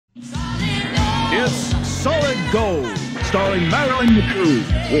It's Solid Gold, starring Marilyn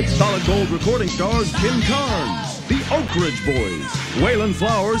McCoo, with Solid Gold recording stars Kim Carnes, the Oak Ridge Boys, Waylon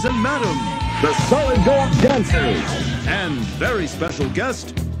Flowers and Madam, the Solid Gold Dancers, and very special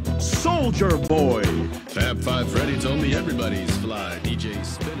guest, Soldier Boy. Fab Five Freddy told me everybody's fly. DJ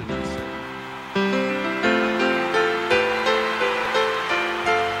spinning us.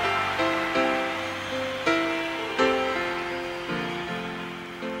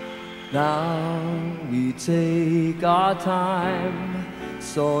 Now we take our time,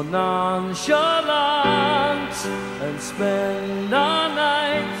 so nonchalant, and spend our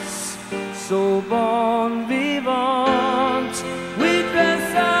nights so bon vivant. We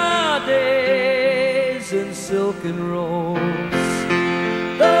dress our days in silken robes.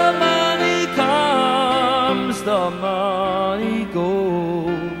 The money comes, the money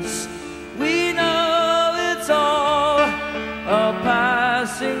goes. We know it's all a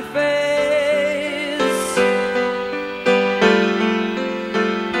passing phase.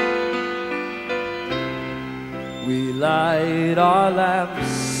 We light our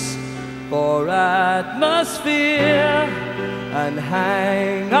lamps for atmosphere and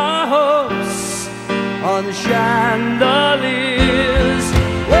hang our hopes on chandeliers.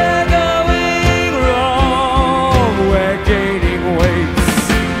 We're going wrong, we're gaining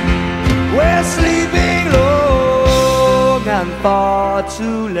weights, we're sleeping long and far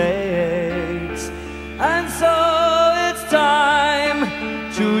too late, and so it's time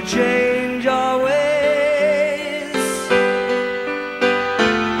to change our ways.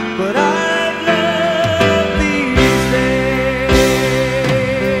 But I've loved these days.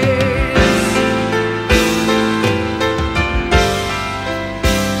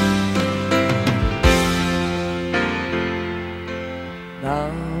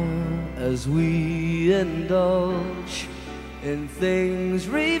 Now as we indulge in things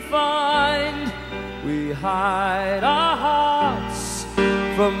refined, we hide our hearts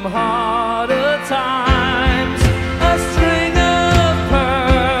from harder times. A string of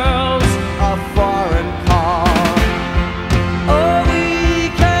pearls, a foreign car. Oh, we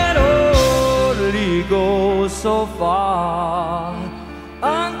can only go so far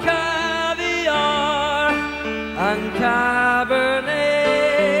on caviar and Cabernet.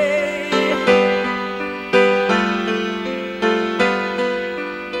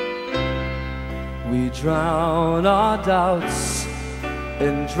 We drown our doubts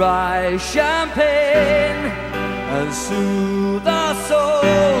in dry champagne and soothe our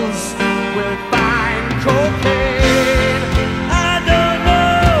souls with fine cocaine. I don't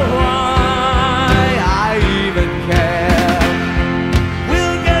know why I even care.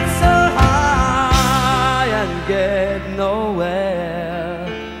 We'll get so high and get nowhere.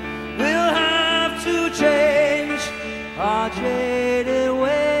 We'll have to change our jaded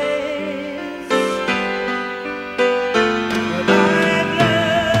ways.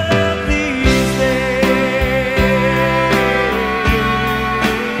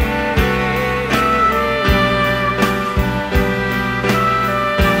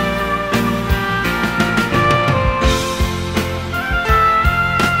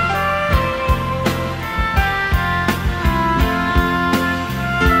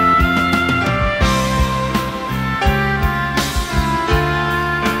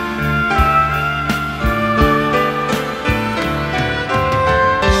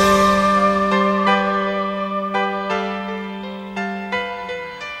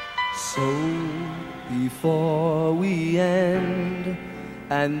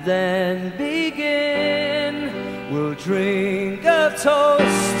 And then begin, we'll drink a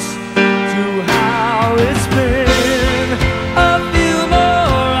toast to how it's been. A few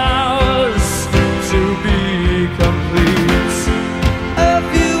more hours to be complete. A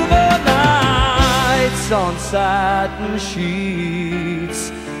few more nights on satin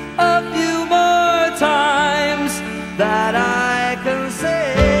sheets. A few more times that I